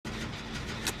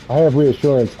I have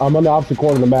reassurance. I'm on the opposite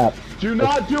corner of the map. Do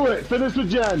not do it. Finish the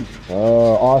gen.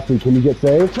 Austin, can you get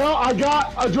saved? Tell I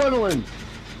got adrenaline.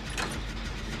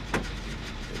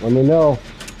 Let me know.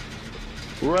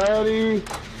 Ready.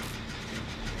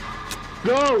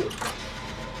 Go.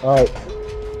 All right.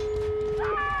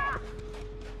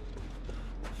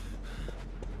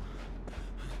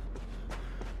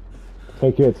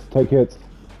 Take hits. Take hits.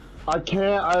 I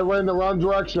can't. I went in the wrong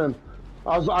direction.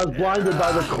 I was blinded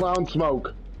by the clown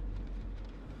smoke.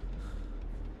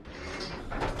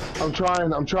 I'm trying.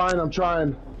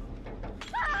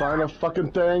 Find a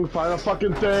fucking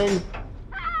thing.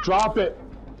 Drop it.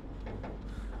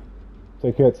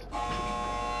 Take hits.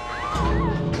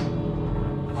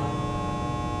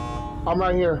 I'm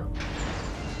right here.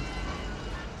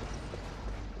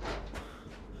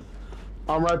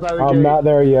 I'm right by the gate. I'm not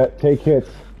there yet. Take hits.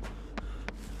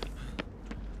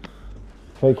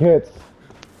 Take hits.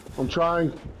 I'm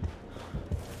trying.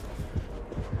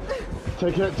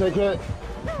 Take hit.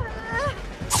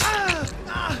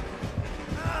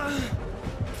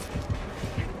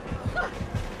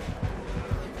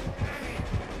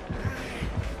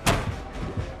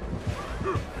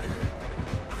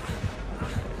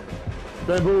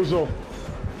 Bamboozle.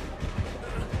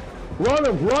 Run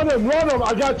him!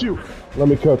 I got you! Let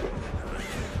me cook.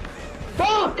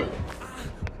 Fuck!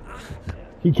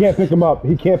 He can't pick him up.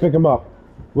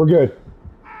 We're good.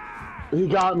 He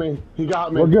got me.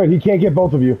 We're good. He can't get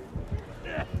both of you.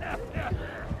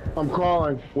 I'm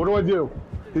crawling. What do I do?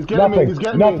 He's getting me.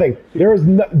 Nothing. There is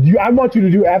no, I want you to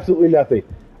do absolutely nothing.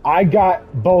 I got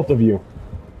both of you.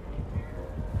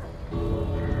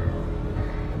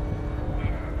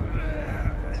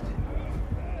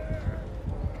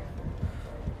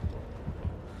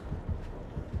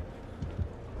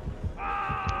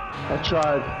 I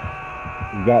tried.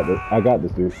 You got this. I got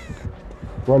this, dude.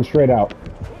 Run straight out.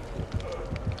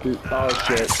 Dude, oh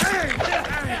shit.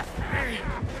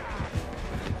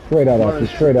 Straight out, Austin.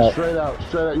 Straight out. Straight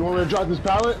out. You want me to drop this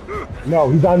pallet? No,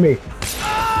 he's on me.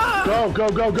 Go.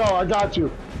 I got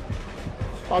you.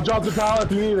 I'll drop the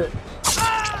pallet if you need it.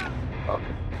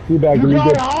 Teabag, You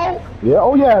got it out? Yeah.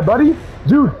 Oh yeah, buddy.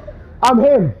 Dude, I'm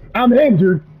him,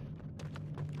 dude.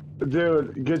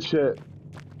 Dude, good shit.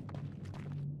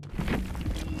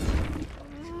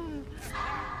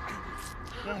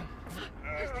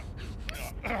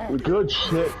 Good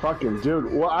shit, fucking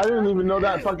dude. Well, I didn't even know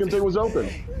that fucking thing was open.